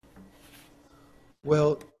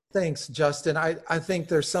Well, thanks, Justin. I think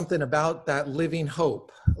there's something about that living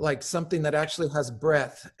hope, like something that actually has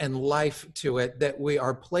breath and life to it that we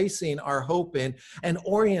are placing our hope in and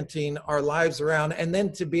orienting our lives around. And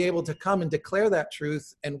then to be able to come and declare that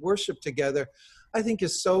truth and worship together, I think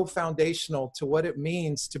is so foundational to what it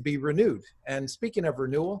means to be renewed. And speaking of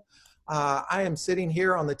renewal, I am sitting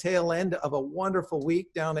here on the tail end of a wonderful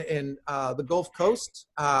week down in the Gulf Coast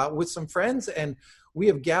with some friends, and we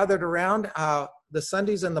have gathered around. The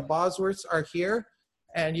Sundays and the Bosworths are here,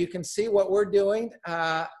 and you can see what we're doing.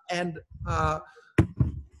 And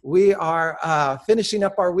we are finishing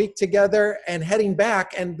up our week together and heading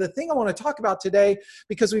back. And the thing I want to talk about today,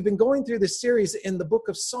 because we've been going through this series in the book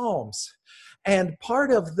of Psalms, and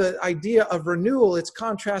part of the idea of renewal, it's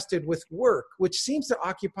contrasted with work, which seems to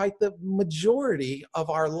occupy the majority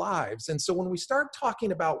of our lives. And so when we start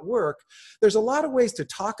talking about work, there's a lot of ways to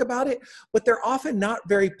talk about it, but they're often not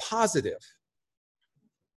very positive.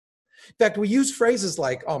 In fact, we use phrases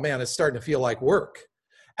like, oh man, it's starting to feel like work,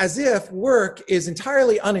 as if work is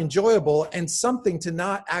entirely unenjoyable and something to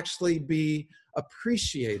not actually be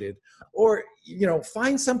appreciated. Or,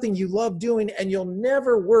 find something you love doing and you'll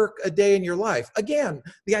never work a day in your life. Again,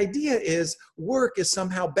 the idea is work is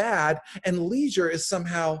somehow bad and leisure is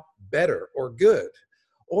somehow better or good.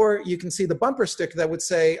 Or you can see the bumper sticker that would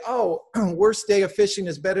say, oh, worst day of fishing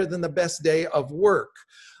is better than the best day of work.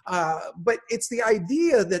 But it's the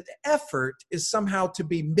idea that effort is somehow to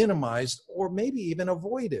be minimized or maybe even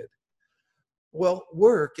avoided. Well,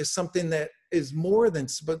 work is something that is more than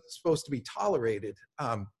supposed to be tolerated.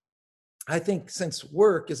 I think since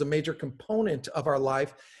work is a major component of our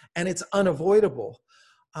life and it's unavoidable,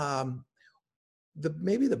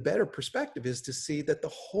 maybe the better perspective is to see that the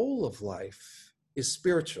whole of life is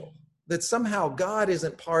spiritual, that somehow God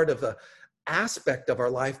isn't part of an aspect of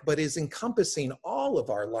our life, but is encompassing all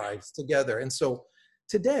of our lives together. And so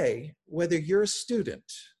today, whether you're a student,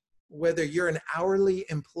 whether you're an hourly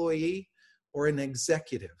employee or an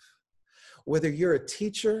executive, whether you're a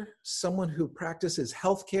teacher, someone who practices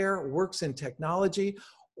healthcare, works in technology,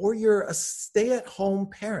 or you're a stay-at-home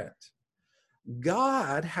parent,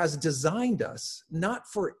 God has designed us not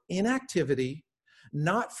for inactivity,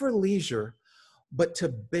 not for leisure, but to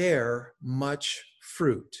bear much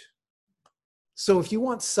fruit. So if you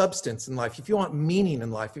want substance in life, if you want meaning in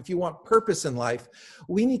life, if you want purpose in life,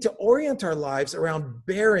 we need to orient our lives around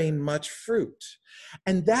bearing much fruit.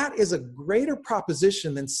 And that is a greater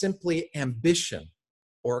proposition than simply ambition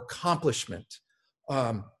or accomplishment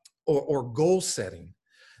or goal setting.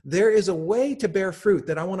 There is a way to bear fruit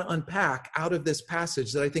that I want to unpack out of this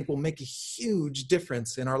passage that I think will make a huge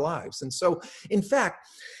difference in our lives. And so, in fact,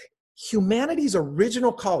 humanity's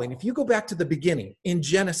original calling, if you go back to the beginning in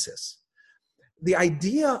Genesis, the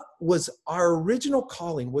idea was our original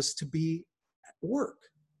calling was to be at work.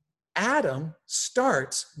 Adam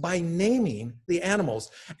starts by naming the animals,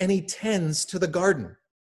 and he tends to the garden.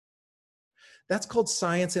 That's called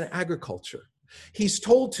science and agriculture. He's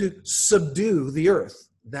told to subdue the earth.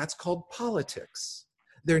 That's called politics.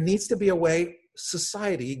 There needs to be a way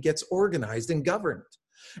society gets organized and governed.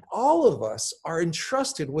 All of us are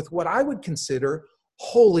entrusted with what I would consider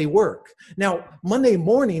holy work. Now, Monday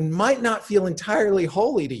morning might not feel entirely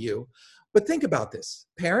holy to you, but think about this.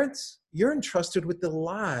 Parents, you're entrusted with the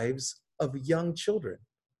lives of young children.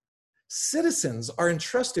 Citizens are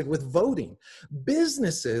entrusted with voting.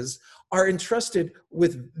 Businesses are entrusted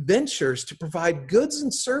with ventures to provide goods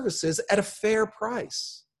and services at a fair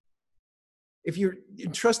price. If you're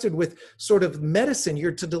entrusted with sort of medicine,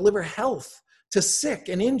 you're to deliver health to sick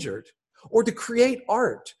and injured, or to create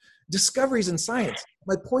art, discoveries in science.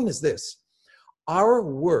 My point is this: our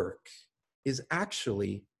work is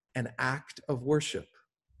actually an act of worship.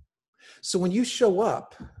 So when you show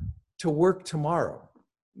up to work tomorrow,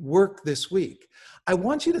 work this week, I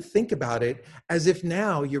want you to think about it as if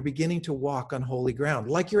now you're beginning to walk on holy ground,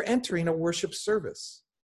 like you're entering a worship service.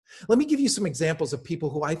 Let me give you some examples of people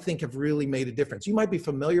who I think have really made a difference. You might be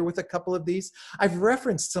familiar with a couple of these. I've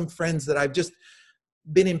referenced some friends that I've just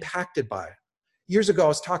been impacted by. Years ago, I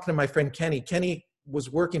was talking to my friend Kenny. Kenny was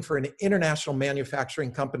working for an international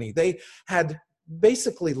manufacturing company. They had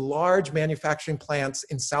basically large manufacturing plants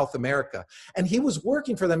in South America. And he was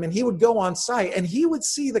working for them, and he would go on site and he would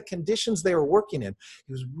see the conditions they were working in.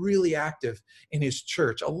 He was really active in his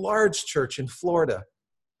church, a large church in Florida.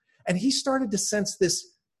 And he started to sense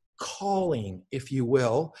this calling, if you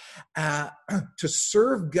will, to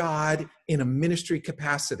serve God in a ministry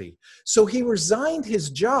capacity. So he resigned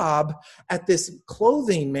his job at this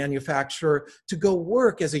clothing manufacturer to go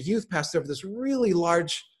work as a youth pastor of this really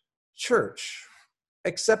large church,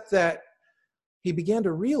 except that he began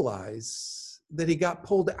to realize that he got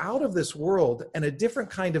pulled out of this world and a different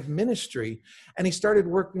kind of ministry, and he started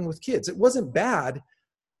working with kids. It wasn't bad,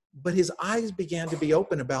 but his eyes began to be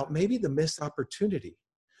open about maybe the missed opportunity,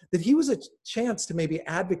 that he was a chance to maybe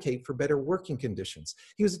advocate for better working conditions.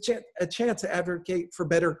 He was a chance to advocate for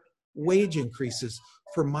better wage increases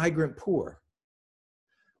for migrant poor.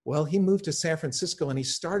 Well, he moved to San Francisco and he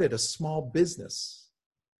started a small business,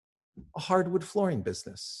 a hardwood flooring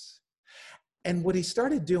business. And what he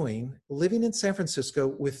started doing, living in San Francisco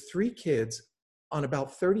with 3 kids on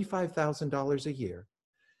about $35,000 a year,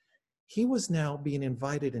 he was now being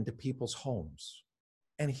invited into people's homes.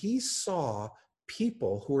 And he saw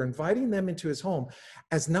people who were inviting them into his home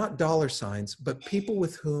as not dollar signs, but people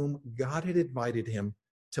with whom God had invited him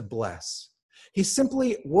to bless. He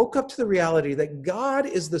simply woke up to the reality that God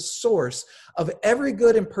is the source of every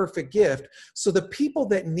good and perfect gift. So the people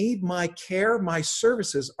that need my care, my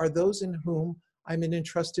services, are those in whom I'm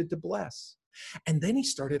entrusted to bless. And then he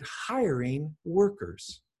started hiring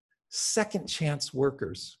workers, second chance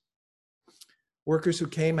workers who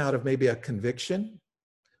came out of maybe a conviction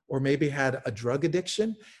or maybe had a drug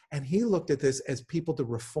addiction. And he looked at this as people to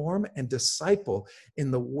reform and disciple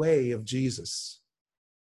in the way of Jesus.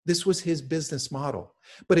 This was his business model.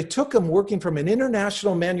 But it took him working from an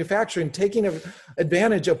international manufacturer and taking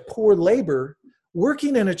advantage of poor labor,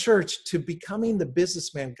 working in a church, to becoming the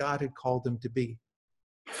businessman God had called him to be.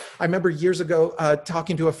 I remember years ago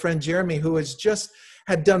talking to a friend, Jeremy, who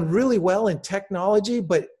had done really well in technology,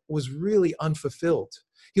 but was really unfulfilled.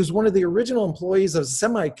 He was one of the original employees of a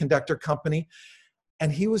semiconductor company,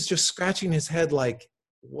 and he was just scratching his head like,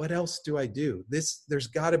 what else do I do? There's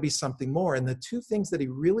got to be something more. And the 2 things that he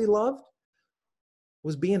really loved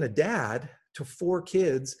was being a dad to 4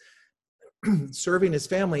 kids, serving his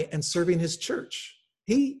family and serving his church.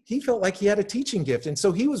 He felt like he had a teaching gift. And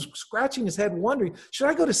so he was scratching his head wondering, should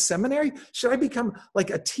I go to seminary? Should I become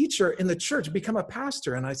like a teacher in the church, become a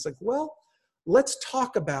pastor? And I was like, well, let's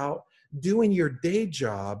talk about doing your day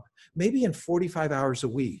job maybe in 45 hours a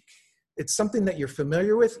week. It's something that you're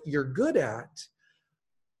familiar with, you're good at,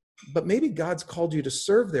 but maybe God's called you to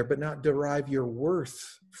serve there, but not derive your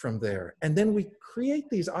worth from there. And then we create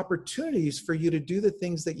these opportunities for you to do the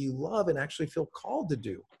things that you love and actually feel called to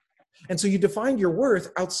do. And so you define your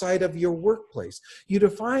worth outside of your workplace. You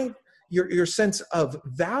define your sense of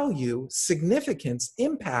value, significance,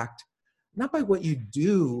 impact, not by what you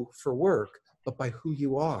do for work, but by who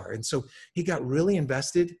you are. And so he got really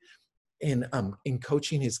invested in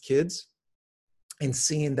coaching his kids and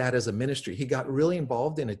seeing that as a ministry. He got really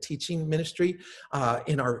involved in a teaching ministry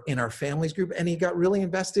in our families group, and he got really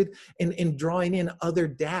invested in drawing in other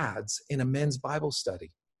dads in a men's Bible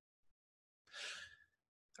study.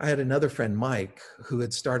 I had another friend, Mike, who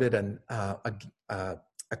had started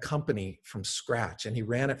a company from scratch, and he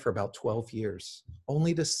ran it for about 12 years,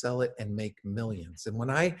 only to sell it and make millions. And when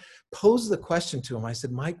I posed the question to him, I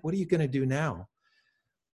said, Mike, what are you going to do now?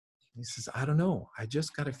 He says, I don't know. I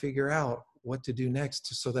just got to figure out what to do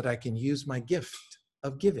next so that I can use my gift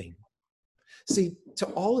of giving. See, to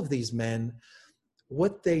all of these men,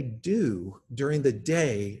 what they do during the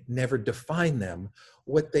day never defined them.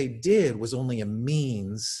 What they did was only a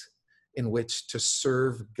means in which to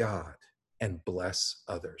serve God and bless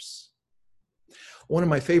others. One of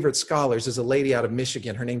my favorite scholars is a lady out of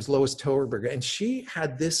Michigan. Her name's Lois Torberger, and she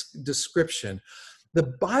had this description.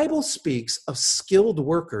 The Bible speaks of skilled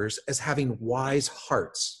workers as having wise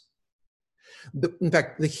hearts. In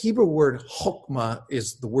fact, the Hebrew word chokmah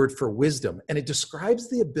is the word for wisdom, and it describes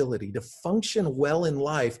the ability to function well in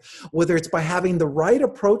life, whether it's by having the right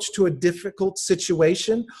approach to a difficult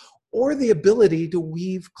situation or the ability to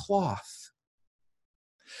weave cloth.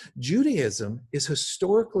 Judaism is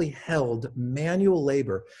historically held manual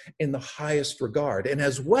labor in the highest regard. And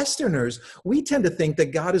as Westerners, we tend to think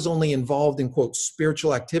that God is only involved in, quote,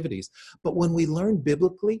 spiritual activities. But when we learn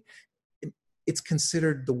biblically, it's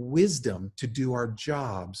considered the wisdom to do our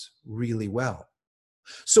jobs really well.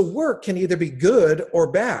 So work can either be good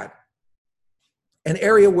or bad. An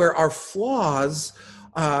area where our flaws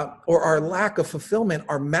or our lack of fulfillment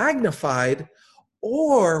are magnified,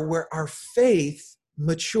 or where our faith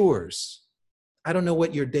matures. I don't know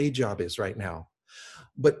what your day job is right now,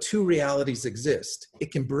 but 2 realities exist.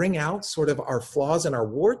 It can bring out sort of our flaws and our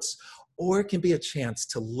warts, or it can be a chance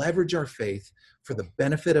to leverage our faith for the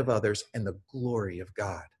benefit of others and the glory of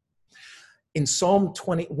God. In Psalm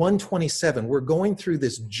 127, we're going through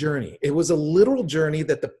this journey. It was a literal journey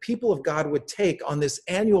that the people of God would take on this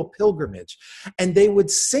annual pilgrimage, and they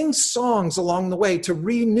would sing songs along the way to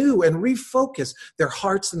renew and refocus their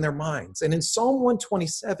hearts and their minds. And in Psalm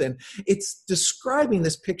 127, it's describing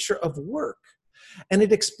this picture of work. And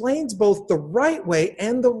it explains both the right way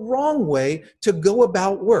and the wrong way to go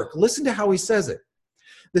about work. Listen to how he says it.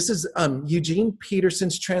 This is Eugene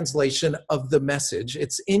Peterson's translation of the Message.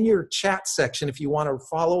 It's in your chat section if you want to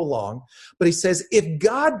follow along. But he says, if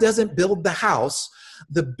God doesn't build the house,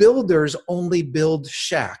 the builders only build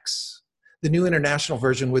shacks. The New International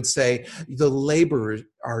Version would say, the laborers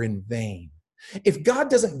are in vain. If God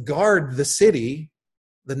doesn't guard the city,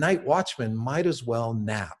 the night watchman might as well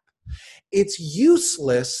nap. It's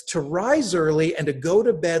useless to rise early and to go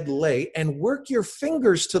to bed late and work your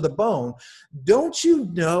fingers to the bone. Don't you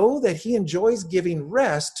know that he enjoys giving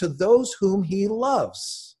rest to those whom he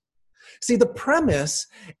loves? See, the premise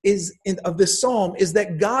of this psalm is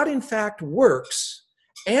that God, in fact, works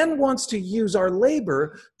and wants to use our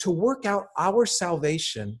labor to work out our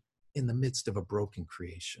salvation in the midst of a broken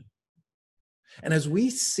creation. And as we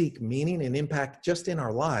seek meaning and impact just in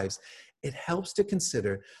our lives, it helps to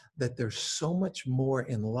consider that there's so much more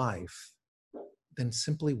in life than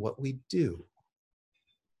simply what we do.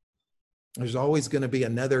 There's always going to be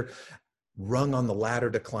another rung on the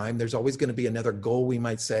ladder to climb. There's always going to be another goal we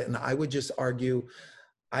might set. And I would just argue,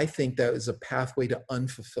 I think that is a pathway to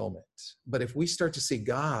unfulfillment. But if we start to see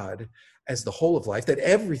God as the whole of life, that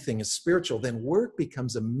everything is spiritual, then work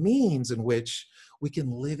becomes a means in which we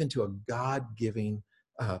can live into a God-giving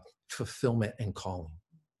fulfillment and calling.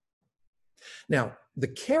 Now, the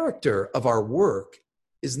character of our work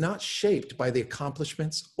is not shaped by the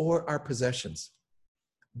accomplishments or our possessions,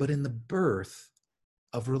 but in the birth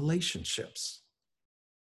of relationships.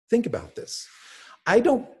 Think about this. I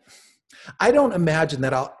don't imagine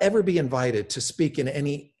that I'll ever be invited to speak in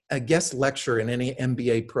a guest lecture in any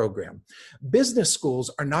MBA program. Business schools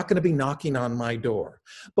are not going to be knocking on my door.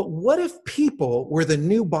 But what if people were the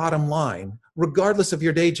new bottom line, regardless of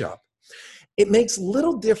your day job? It makes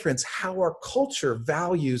little difference how our culture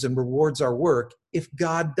values and rewards our work if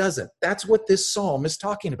God doesn't. That's what this psalm is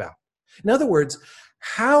talking about. In other words,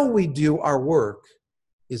 how we do our work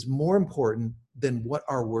is more important than what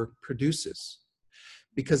our work produces.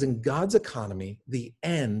 Because in God's economy, the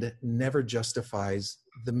end never justifies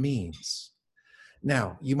the means.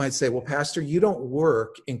 Now, you might say, well, Pastor, you don't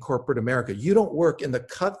work in corporate America. You don't work in the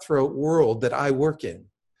cutthroat world that I work in.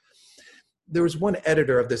 There was one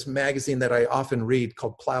editor of this magazine that I often read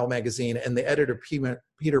called Plow Magazine, and the editor,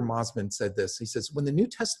 Peter Mosman, said this. He says, when the New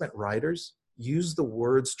Testament writers use the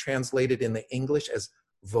words translated in the English as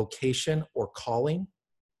vocation or calling,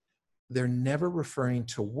 they're never referring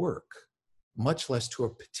to work, much less to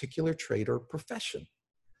a particular trade or profession.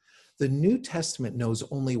 The New Testament knows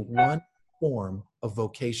only one form of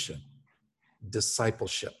vocation: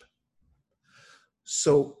 discipleship.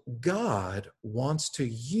 So God wants to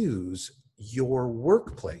use your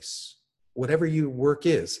workplace, whatever your work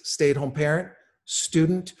is, stay-at-home parent,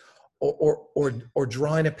 student, or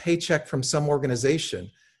drawing a paycheck from some organization,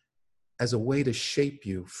 as a way to shape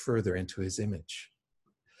you further into his image.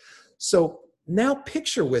 So now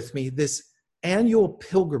picture with me this annual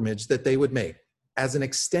pilgrimage that they would make as an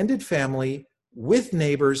extended family with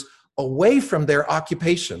neighbors away from their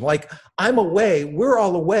occupation. Like, I'm away, we're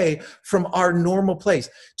all away from our normal place,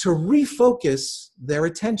 to refocus their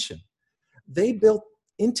attention. They built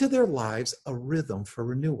into their lives a rhythm for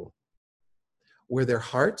renewal, where their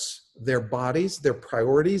hearts, their bodies, their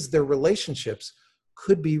priorities, their relationships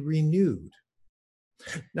could be renewed.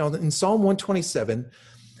 Now, in Psalm 127,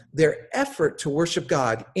 their effort to worship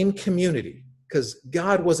God in community, because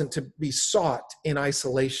God wasn't to be sought in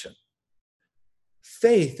isolation.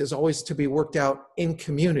 Faith is always to be worked out in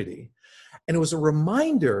community. And it was a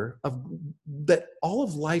reminder of that all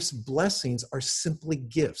of life's blessings are simply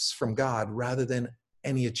gifts from God rather than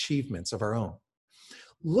any achievements of our own.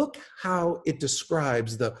 Look how it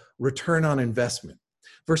describes the return on investment.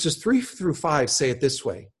 Verses 3 through 5 say it this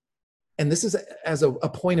way. And this is as a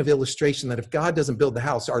point of illustration that if God doesn't build the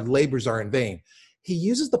house, our labors are in vain. He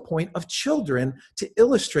uses the point of children to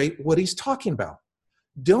illustrate what he's talking about.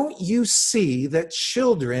 Don't you see that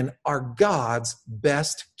children are God's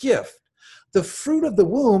best gift? The fruit of the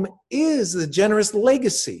womb is the generous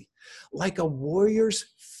legacy. Like a warrior's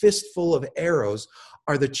fistful of arrows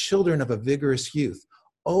are the children of a vigorous youth.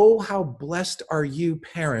 Oh, how blessed are you,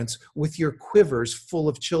 parents, with your quivers full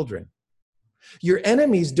of children. Your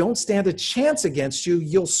enemies don't stand a chance against you.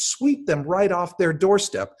 You'll sweep them right off their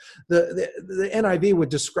doorstep. The NIV would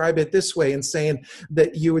describe it this way in saying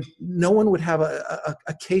that no one would have a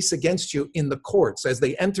case against you in the courts. As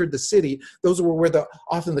they entered the city, those were where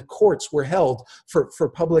often the courts were held for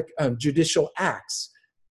public judicial acts.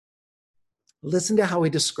 Listen to how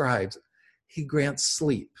he describes. He grants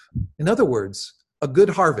sleep. In other words, a good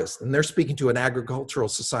harvest, and they're speaking to an agricultural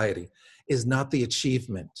society, is not the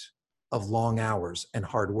achievement of long hours and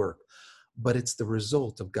hard work, but it's the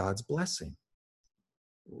result of God's blessing.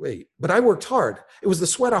 Wait, but I worked hard. It was the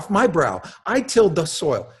sweat off my brow. I tilled the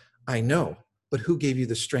soil. I know, but who gave you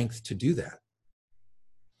the strength to do that?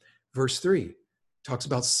 Verse 3 talks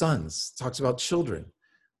about sons, talks about children.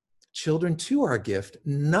 Children too are a gift,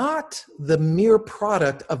 not the mere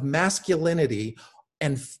product of masculinity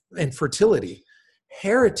and fertility.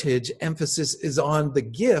 Heritage emphasis is on the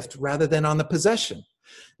gift rather than on the possession.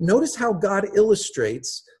 Notice how God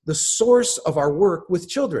illustrates the source of our work with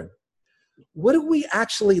children. What do we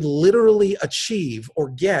actually literally achieve or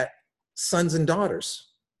get, sons and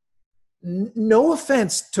daughters? No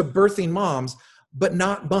offense to birthing moms, but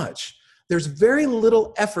not much. There's very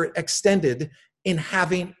little effort extended in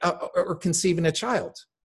having or conceiving a child.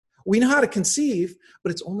 We know how to conceive,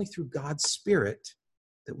 but it's only through God's Spirit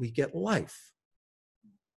that we get life.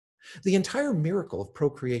 The entire miracle of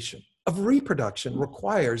procreation, of reproduction,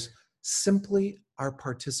 requires simply our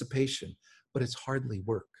participation, but it's hardly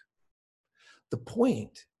work. The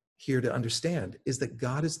point here to understand is that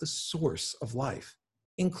God is the source of life,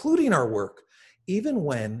 including our work, even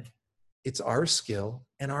when it's our skill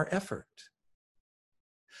and our effort.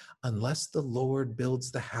 Unless the Lord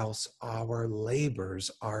builds the house, our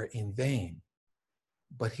labors are in vain.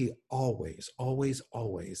 But he always, always,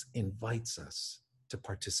 always invites us to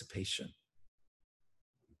participation.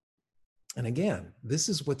 And again, this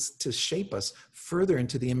is what's to shape us further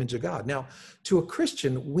into the image of God. Now, to a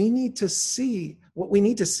Christian, what we need to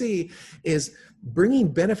see is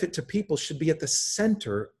bringing benefit to people should be at the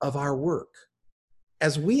center of our work.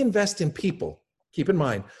 As we invest in people, keep in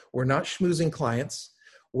mind, we're not schmoozing clients.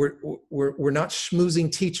 We're not schmoozing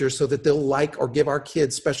teachers so that they'll like or give our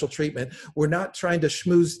kids special treatment. We're not trying to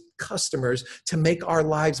schmooze customers to make our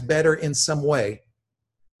lives better in some way.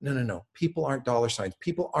 No. People aren't dollar signs.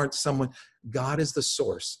 People aren't someone. God is the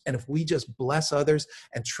source. And if we just bless others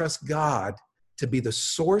and trust God to be the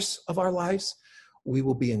source of our lives, we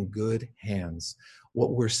will be in good hands.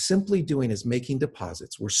 What we're simply doing is making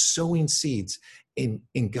deposits. We're sowing seeds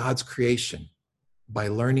in God's creation by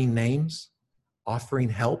learning names, offering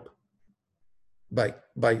help, by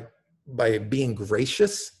being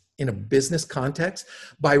gracious in a business context,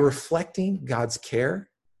 by reflecting God's care,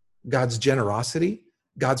 God's generosity,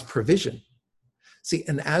 God's provision. See,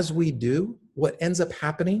 and as we do, what ends up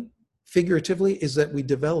happening figuratively is that we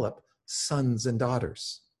develop sons and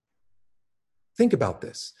daughters. Think about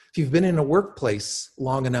this. If you've been in a workplace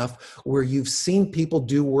long enough where you've seen people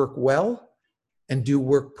do work well and do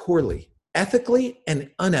work poorly, ethically and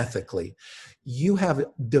unethically, you have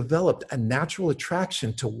developed a natural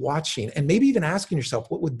attraction to watching and maybe even asking yourself,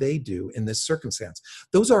 what would they do in this circumstance?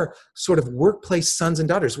 Those are sort of workplace sons and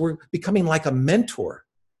daughters. We're becoming like a mentor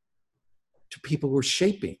to people we're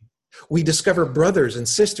shaping. We discover brothers and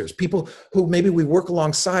sisters, people who maybe we work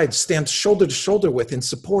alongside, stand shoulder to shoulder with in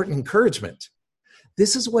support and encouragement.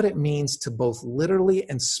 This is what it means to both literally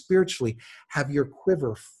and spiritually have your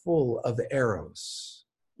quiver full of arrows.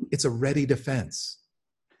 It's a ready defense.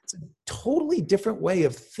 It's a totally different way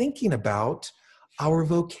of thinking about our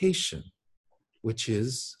vocation, which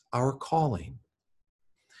is our calling.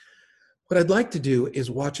 What I'd like to do is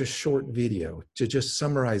watch a short video to just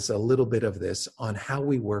summarize a little bit of this on how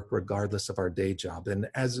we work regardless of our day job. And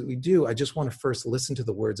as we do, I just want to first listen to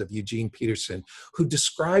the words of Eugene Peterson, who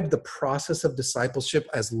described the process of discipleship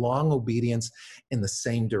as long obedience in the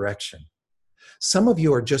same direction. Some of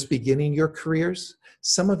you are just beginning your careers.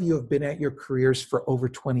 Some of you have been at your careers for over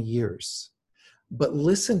 20 years. But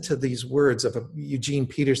listen to these words of Eugene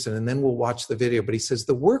Peterson, and then we'll watch the video. But he says,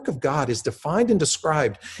 the work of God is defined and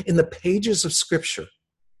described in the pages of Scripture.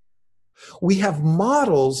 We have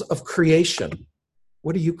models of creation.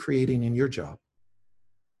 What are you creating in your job?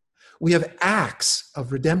 We have acts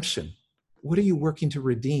of redemption. What are you working to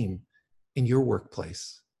redeem in your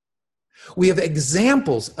workplace? We have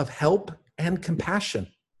examples of help and compassion,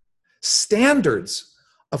 standards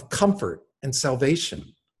of comfort and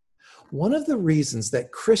salvation. One of the reasons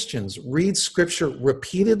that Christians read Scripture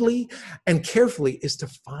repeatedly and carefully is to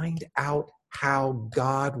find out how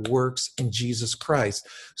God works in Jesus Christ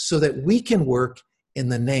so that we can work in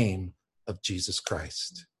the name of Jesus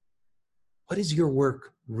Christ. What is your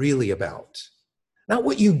work really about? Not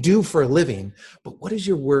what you do for a living, but what is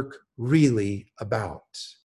your work really about?